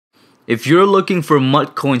If you're looking for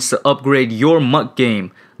MUT coins to upgrade your MUT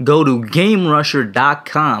game, go to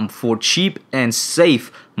GameRusher.com for cheap and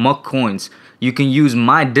safe MUT coins. You can use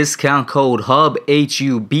my discount code HUB,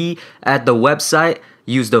 HUB, at the website.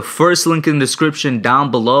 Use the first link in the description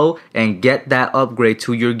down below and get that upgrade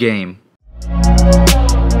to your game.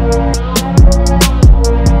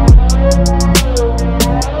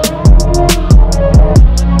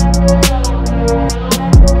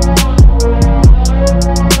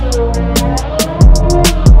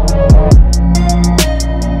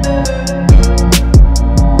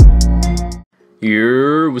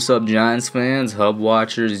 What's up, Giants fans, Hub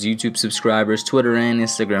watchers, YouTube subscribers, Twitter and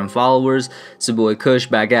Instagram followers? It's your boy Kush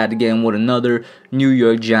back at it again with another New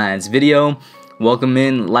York Giants video. Welcome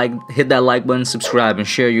in, hit that like button, subscribe, and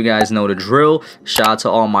share. You guys know the drill. Shout out to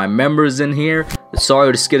all my members in here.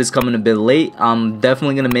 Sorry the skit is coming a bit late. I'm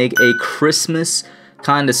definitely gonna make a Christmas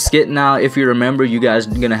kind of skit now. If you remember, you guys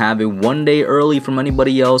are gonna have it one day early from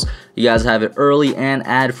anybody else. You guys have it early and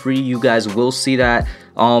ad-free. You guys will see that.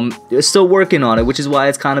 Still working on it, which is why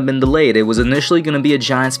it's kind of been delayed. It was initially gonna be a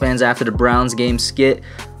Giants fans after the Browns game skit,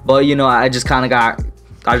 but you know, I just kind of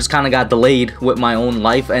got delayed with my own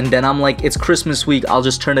life, and then I'm like, it's Christmas week, I'll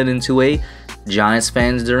just turn it into a Giants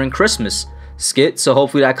fans during Christmas skit. So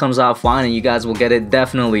hopefully that comes out fine and you guys will get it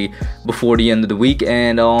definitely before the end of the week.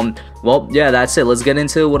 And well, yeah, that's it. Let's get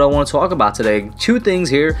into what I want to talk about today. Two things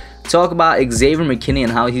here. Talk about Xavier McKinney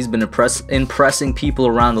and how he's been impressing people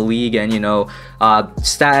around the league, and you know,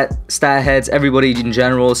 stat heads, everybody in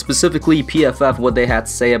general, specifically PFF, what they had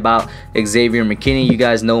to say about Xavier McKinney. You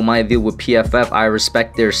guys know my deal with PFF. I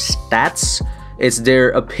respect their stats. It's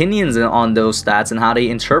their opinions on those stats and how they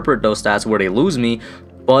interpret those stats where they lose me.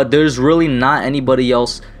 But there's really not anybody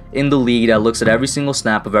else in the league that looks at every single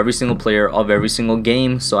snap of every single player of every single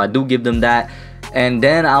game. So I do give them that. And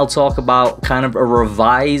then I'll talk about kind of a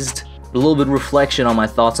revised, a little bit reflection on my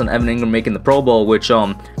thoughts on Evan Engram making the Pro Bowl, which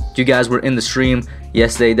you guys were in the stream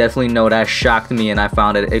yesterday, definitely know that shocked me and I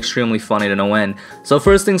found it extremely funny to no end. So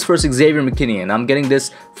first things first, Xavier McKinney, and I'm getting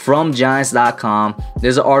this from Giants.com.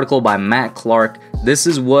 There's an article by Matt Clark. This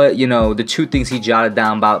is what, you know, the two things he jotted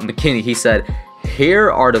down about McKinney. He said,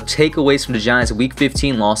 here are the takeaways from the Giants' Week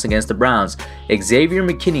 15 loss against the Browns. Xavier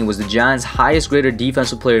McKinney was the Giants' highest graded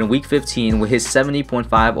defensive player in Week 15 with his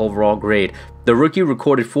 70.5 overall grade. The rookie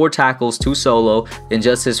recorded 4 tackles, 2 solo in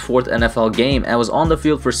just his 4th NFL game and was on the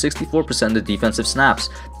field for 64% of the defensive snaps,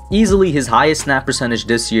 easily his highest snap percentage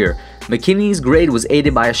this year. McKinney's grade was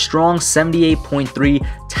aided by a strong 78.3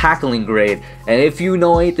 tackling grade. And if you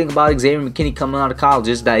know anything about Xavier McKinney coming out of college,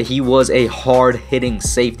 is that he was a hard-hitting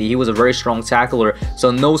safety. He was a very strong tackler,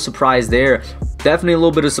 so no surprise there. Definitely a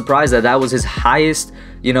little bit of surprise that that was his highest,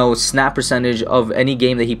 you know, snap percentage of any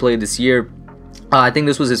game that he played this year. I think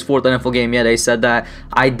this was his 4th NFL game. Yeah, they said that.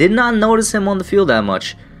 I did not notice him on the field that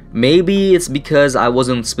much. Maybe it's because I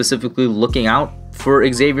wasn't specifically looking out for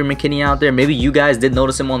Xavier McKinney out there. Maybe you guys did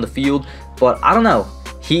notice him on the field, but I don't know.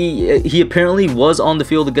 He apparently was on the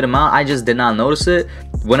field a good amount. I just did not notice it.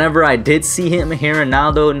 Whenever I did see him here and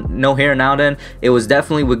now, though, no here and now then, it was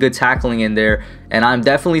definitely with good tackling in there, and I'm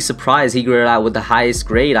definitely surprised he graded out with the highest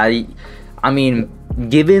grade. I mean,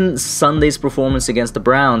 given Sunday's performance against the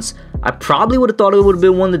Browns, I probably would have thought it would have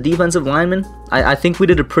been one of the defensive linemen. I think we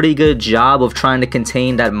did a pretty good job of trying to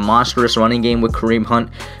contain that monstrous running game with Kareem Hunt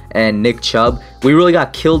and Nick Chubb. We really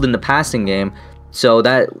got killed in the passing game, so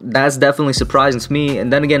that's definitely surprising to me.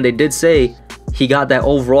 And then again, they did say he got that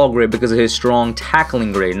overall grade because of his strong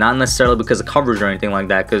tackling grade, not necessarily because of coverage or anything like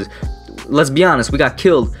that, because let's be honest, we got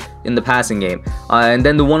killed in the passing game. And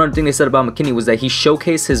then the one other thing they said about McKinney was that he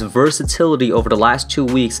showcased his versatility over the last 2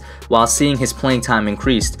 weeks while seeing his playing time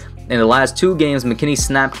increased. In the last 2 games, McKinney's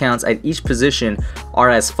snap counts at each position are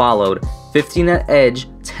as followed: 15 at edge,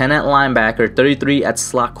 10 at linebacker, 33 at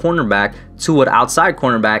slot cornerback, 2 at outside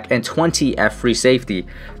cornerback, and 20 at free safety.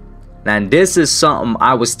 And this is something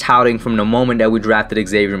I was touting from the moment that we drafted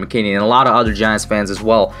Xavier McKinney, and a lot of other Giants fans as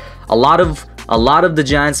well. A lot of the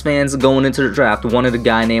Giants fans going into the draft wanted a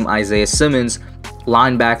guy named Isaiah Simmons,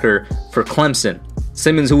 linebacker for Clemson.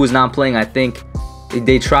 Simmons, who was not playing, I think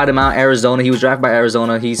they tried him out Arizona. He was drafted by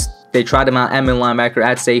Arizona. They tried him out at middle linebacker,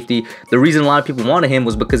 at safety. The reason a lot of people wanted him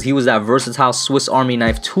was because he was that versatile Swiss Army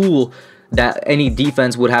knife tool that any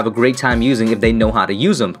defense would have a great time using if they know how to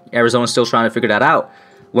use him. Arizona's still trying to figure that out.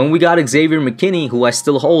 When we got Xavier McKinney, who I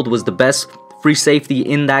still hold was the best free safety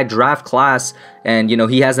in that draft class, and you know,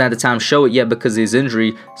 he hasn't had the time to show it yet because of his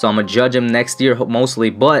injury, so I'm gonna judge him next year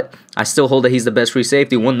mostly, but I still hold that he's the best free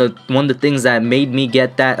safety. One of the things that made me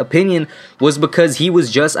get that opinion was because he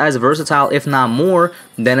was just as versatile, if not more,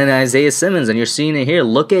 than an Isaiah Simmons, and you're seeing it here.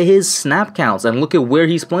 Look at his snap counts and look at where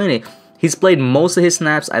he's playing it. He's played most of his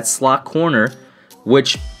snaps at slot corner,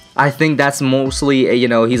 which I think that's mostly,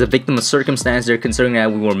 he's a victim of circumstance there, considering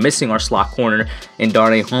that we were missing our slot corner in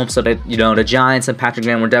Darnay Holmes. So that, the Giants and Patrick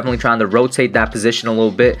Graham were definitely trying to rotate that position a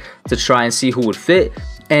little bit to try and see who would fit.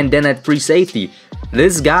 And then at free safety,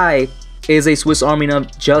 this guy is a Swiss Army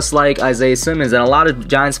knife, just like Isaiah Simmons. And a lot of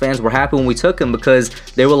Giants fans were happy when we took him, because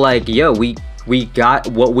they were like, yo, we got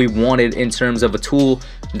what we wanted in terms of a tool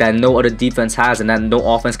that no other defense has and that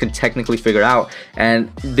no offense can technically figure out. And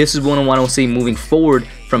this is one I want to see moving forward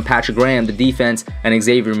from Patrick Graham, the defense, and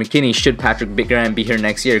Xavier McKinney, should Patrick Graham be here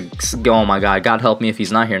next year. Oh my God, God help me if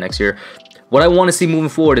he's not here next year. What I want to see moving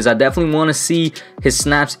forward is I definitely want to see his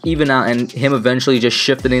snaps even out and him eventually just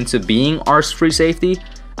shifted into being our free safety.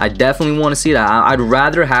 I definitely want to see that. I'd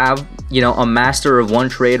rather have, a master of one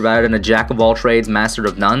trade rather than a jack of all trades, master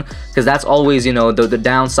of none, because that's always, the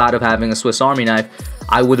downside of having a Swiss Army knife.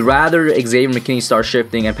 I would rather Xavier McKinney start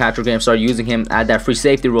shifting and Patrick Graham start using him at that free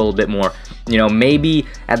safety role a bit more. Maybe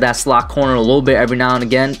at that slot corner a little bit every now and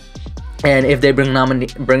again. And if they bring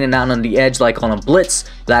it down on the edge like on a blitz,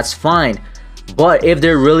 that's fine. But if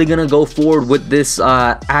they're really going to go forward with this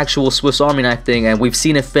actual Swiss Army knife thing, and we've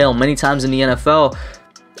seen it fail many times in the NFL,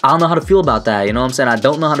 I don't know how to feel about that. You know what I'm saying? I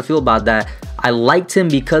don't know how to feel about that. I liked him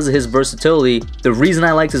because of his versatility. The reason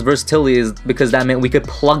I liked his versatility is because that meant we could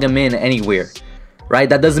plug him in anywhere, right?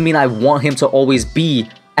 That doesn't mean I want him to always be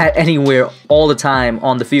at anywhere all the time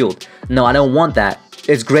on the field. No, I don't want that.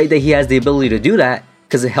 It's great that he has the ability to do that,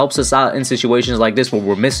 because it helps us out in situations like this where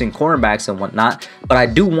we're missing cornerbacks and whatnot. But I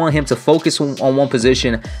do want him to focus on one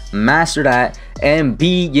position, master that, and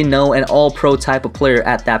be, an all-pro type of player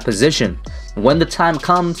at that position. When the time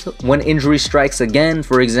comes, when injury strikes again,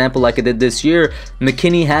 for example, like it did this year,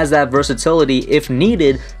 McKinney has that versatility, if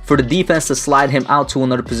needed, for the defense to slide him out to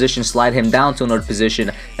another position, slide him down to another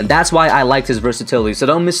position. And that's why I liked his versatility. So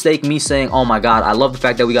don't mistake me saying, oh my God, I love the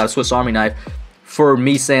fact that we got a Swiss Army knife, for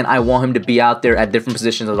me saying I want him to be out there at different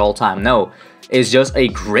positions at all time. No, it's just a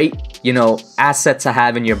great, asset to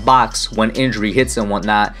have in your box when injury hits and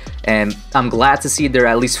whatnot. And I'm glad to see they're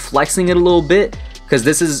at least flexing it a little bit,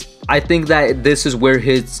 because I think that this is where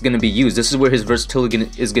it's going to be used. This is where his versatility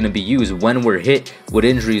is going to be used when we're hit with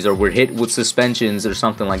injuries or we're hit with suspensions or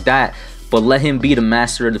something like that. But let him be the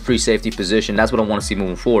master of the free safety position. That's what I want to see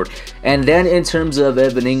moving forward. And then in terms of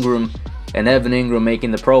Evan Engram, and Evan Engram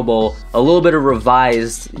making the Pro Bowl, a little bit of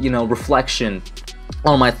revised, reflection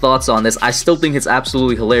on my thoughts on this. I still think it's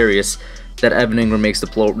absolutely hilarious that Evan Engram makes the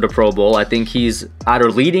Pro Bowl. I think he's either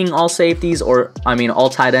leading all safeties, or all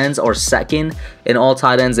tight ends, or second in all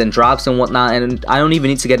tight ends and drops and whatnot. And I don't even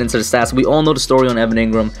need to get into the stats. We all know the story on Evan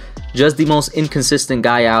Engram. Just the most inconsistent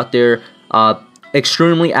guy out there.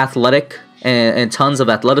 Extremely athletic and tons of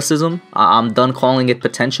athleticism. I'm done calling it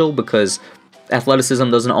potential, because athleticism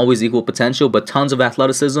doesn't always equal potential, but tons of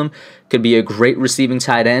athleticism. Could be a great receiving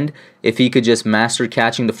tight end if he could just master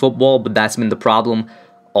catching the football, but that's been the problem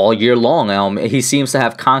all year long. He seems to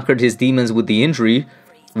have conquered his demons with the injury,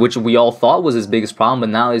 which we all thought was his biggest problem, but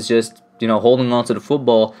now it's just, holding on to the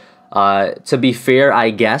football. To be fair, I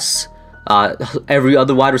guess, every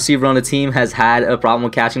other wide receiver on the team has had a problem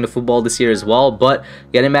with catching the football this year as well. But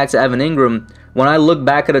getting back to Evan Engram, when I look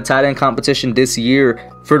back at the tight end competition this year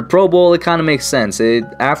for the Pro Bowl, it kind of makes sense.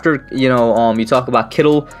 After you talk about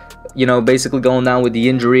Kittle, basically going down with the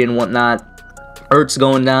injury and whatnot, Ertz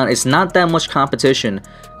going down, it's not that much competition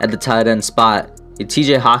at the tight end spot.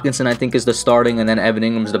 TJ Hawkinson, I think, is the starting, and then Evan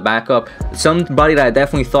Ingram's the backup. Somebody that I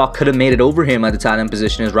definitely thought could have made it over him at the tight end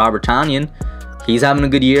position is Robert Tonyan. He's having a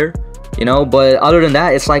good year, but other than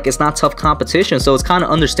that, it's not tough competition, so it's kind of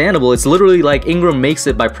understandable. It's literally like Engram makes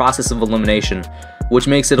it by process of elimination, which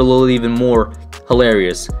makes it a little even more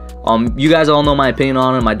hilarious. You guys all know my opinion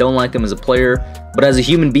on him. I don't like him as a player, but as a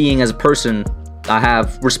human being, as a person, I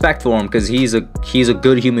have respect for him, because he's a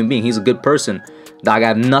good human being. He's a good person. I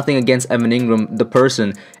have nothing against Evan Engram, the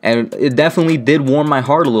person, and it definitely did warm my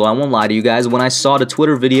heart a little. I won't lie to you guys. When I saw the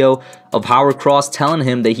Twitter video of Howard Cross telling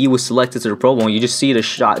him that he was selected to the Pro Bowl, you just see the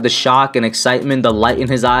shock and excitement, the light in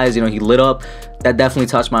his eyes. He lit up. That definitely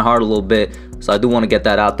touched my heart a little bit. So I do want to get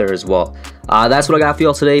that out there as well. That's what I got for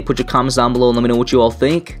y'all today. Put your comments down below and let me know what you all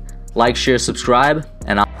think. Like, share, subscribe,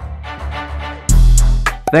 and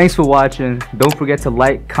thanks for watching. Don't forget to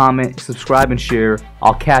like, comment, subscribe, and share.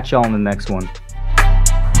 I'll catch y'all in the next one.